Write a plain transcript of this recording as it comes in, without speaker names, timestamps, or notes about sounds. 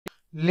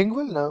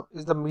Lingual nerve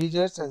is the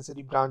major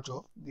sensory branch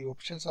of the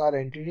options are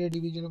anterior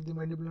division of the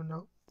mandibular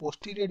nerve,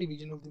 posterior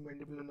division of the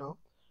mandibular nerve,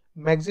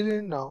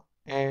 maxillary nerve,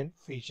 and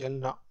facial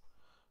nerve.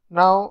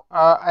 Now,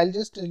 I'll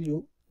just tell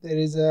you there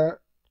is a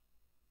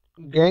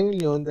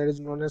ganglion that is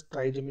known as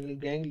trigeminal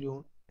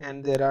ganglion,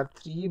 and there are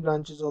three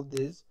branches of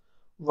this.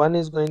 One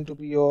is going to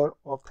be your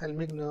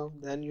ophthalmic nerve,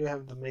 then you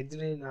have the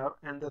maxillary nerve,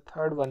 and the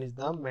third one is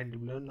the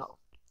mandibular nerve.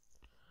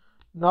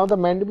 Now the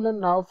mandibular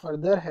nerve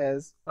further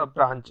has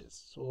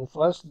branches. So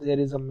first there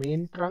is a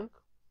main trunk.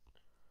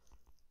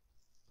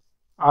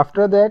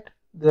 After that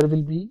there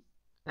will be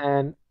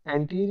an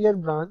anterior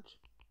branch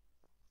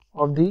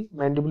of the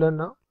mandibular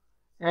nerve,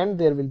 and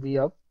there will be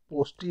a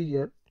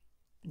posterior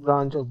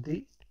branch of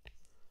the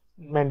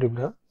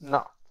mandibular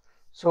nerve.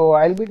 So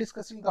I'll be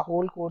discussing the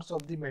whole course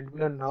of the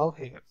mandibular nerve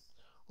here.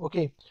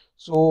 Okay,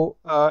 so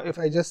if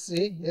I just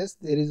say yes,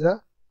 there is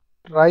a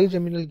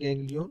trigeminal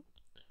ganglion,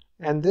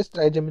 and this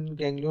trigeminal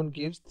ganglion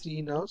gives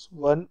three nerves.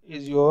 One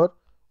is your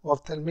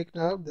ophthalmic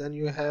nerve, then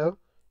you have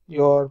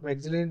your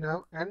maxillary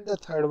nerve, and the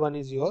third one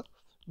is your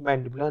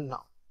mandibular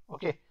nerve.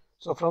 Okay,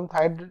 so from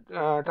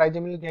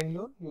trigeminal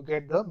ganglion you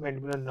get the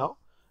mandibular nerve.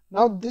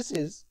 Now this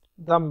is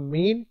the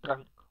main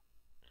trunk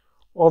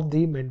of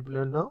the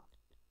mandibular nerve.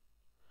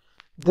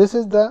 This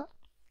is the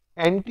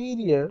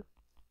anterior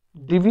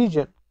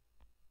division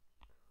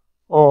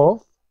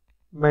of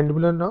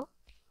mandibular nerve,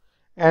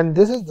 and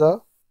this is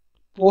the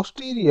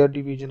posterior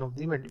division of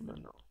the mandibular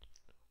nerve.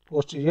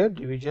 Posterior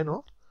division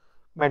of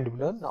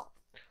mandibular nerve.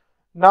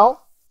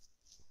 Now,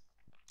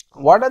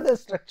 what are the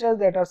structures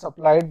that are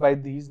supplied by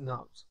these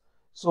nerves?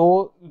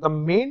 So, the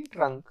main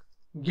trunk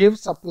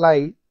gives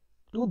supply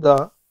to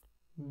the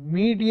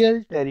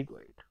medial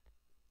pterygoid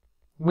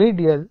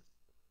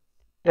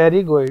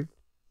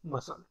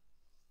muscle.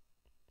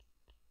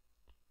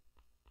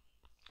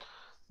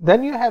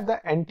 Then you have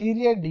the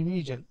anterior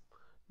division.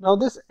 Now,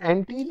 this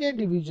anterior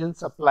division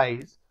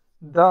supplies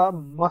the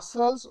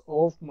muscles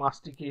of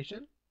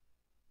mastication,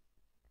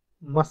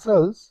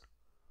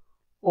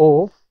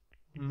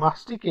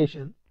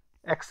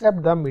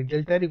 except the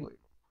medial pterygoid,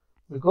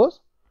 because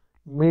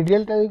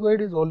medial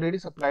pterygoid is already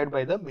supplied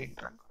by the main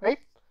trunk, right?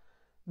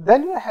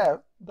 Then you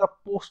have the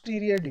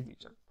posterior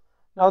division.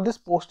 Now this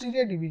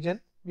posterior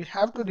division, we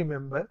have to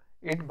remember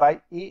it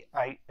by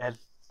AIL.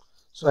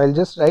 So I'll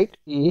just write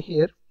A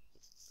here,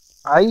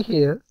 I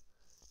here,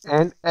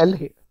 and L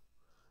here.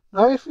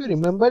 Now if you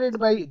remember it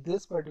by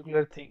this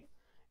particular thing,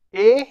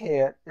 A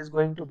here is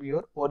going to be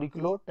your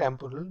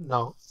auriculotemporal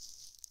nerve.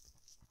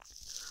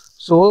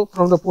 So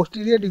from the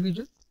posterior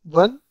division,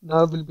 one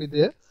nerve will be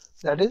there,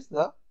 that is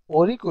the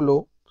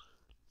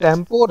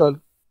auriculotemporal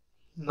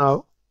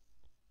nerve.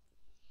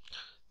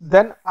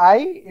 Then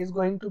I is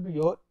going to be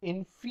your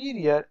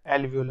inferior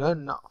alveolar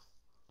nerve.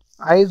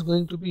 I is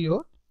going to be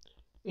your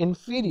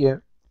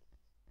inferior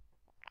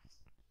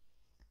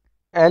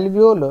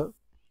alveolar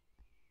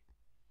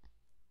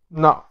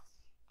nerve.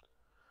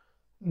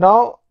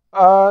 Now,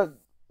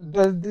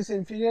 this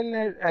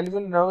inferior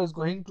alveolar nerve is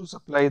going to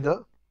supply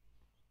the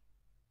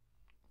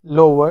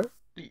lower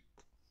teeth.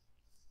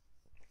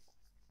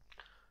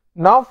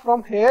 Now,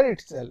 from here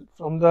itself,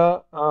 from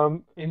the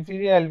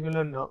inferior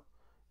alveolar nerve,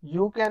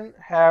 you can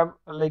have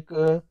like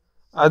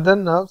other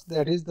nerves,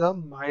 that is the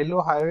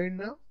mylohyoid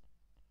nerve,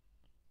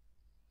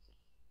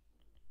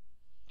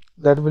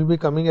 that will be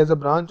coming as a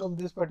branch of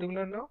this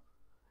particular nerve,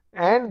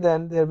 and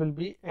then there will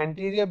be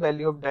anterior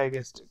belly of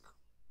digastric.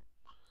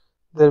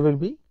 There will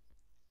be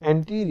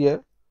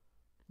anterior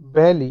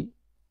belly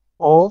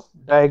of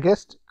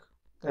digastric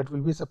that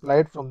will be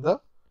supplied from the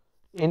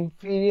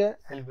inferior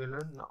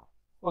alveolar nerve.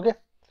 Okay.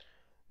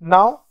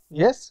 Now,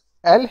 yes,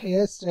 L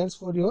here stands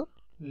for your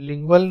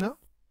lingual nerve,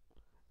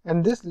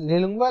 and this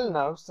lingual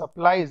nerve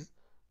supplies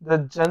the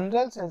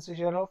general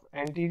sensation of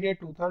anterior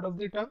 2/3 of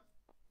the tongue,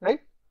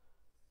 right?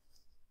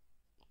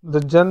 The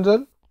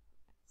general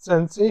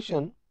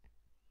sensation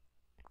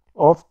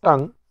of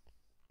tongue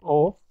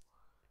of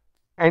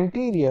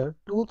anterior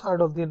 2/3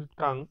 of the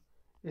tongue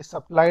is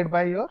supplied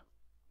by your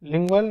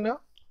lingual nerve,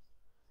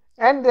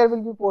 and there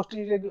will be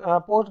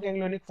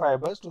postganglionic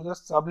fibers to the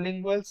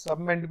sublingual,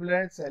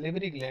 submandibular, and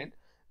salivary gland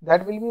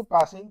that will be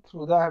passing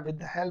through with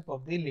the help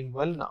of the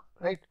lingual nerve,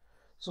 right?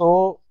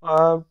 So,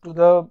 to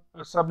the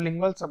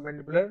sublingual,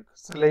 submandibular,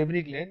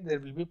 salivary gland, there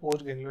will be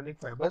postganglionic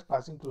fibers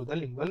passing through the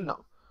lingual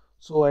nerve.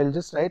 So, I'll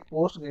just write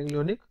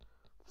postganglionic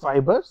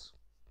fibers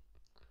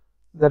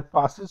that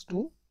passes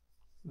to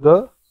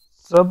the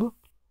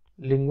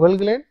sublingual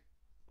gland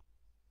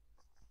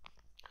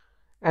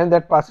and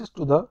that passes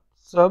to the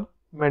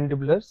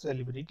submandibular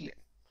salivary gland.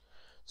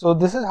 So,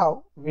 this is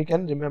how we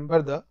can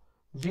remember the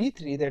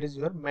V3, that is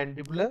your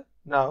mandibular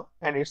nerve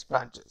and its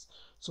branches.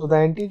 So, the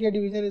anterior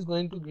division is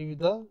going to give you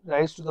the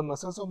rise to the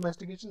muscles of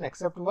mastication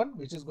except one,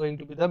 which is going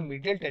to be the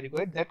medial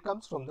pterygoid that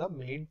comes from the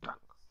main trunk.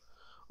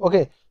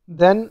 Okay,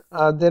 then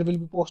there will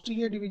be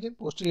posterior division.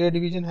 Posterior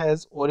division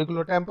has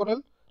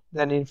auriculotemporal,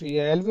 then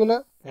inferior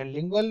alveolar and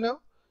lingual nerve.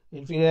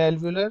 Inferior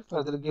alveolar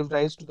further give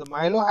rise to the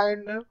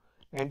mylohyoid nerve.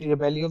 Anterior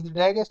belly of the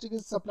digastric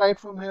is supplied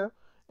from here,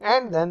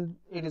 and then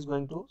it is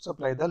going to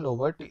supply the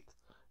lower teeth.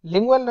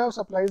 Lingual nerve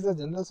supplies the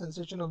general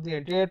sensation of the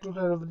anterior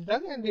two-thirds of the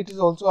tongue, and it is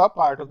also a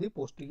part of the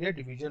posterior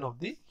division of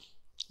the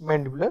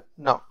mandibular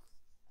nerve.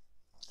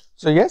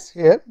 So yes,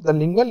 here the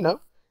lingual nerve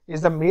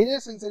is the major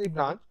sensory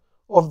branch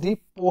of the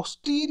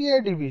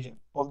posterior division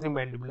of the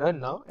mandibular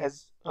nerve,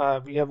 as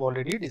we have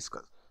already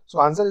discussed.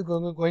 So answer is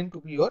going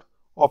to be your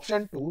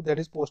option 2, that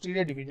is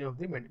posterior division of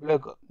the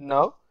mandibular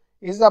nerve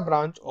is a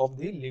branch of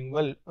the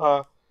lingual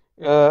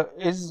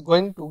is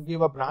going to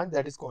give a branch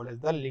that is called as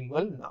the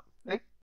lingual nerve.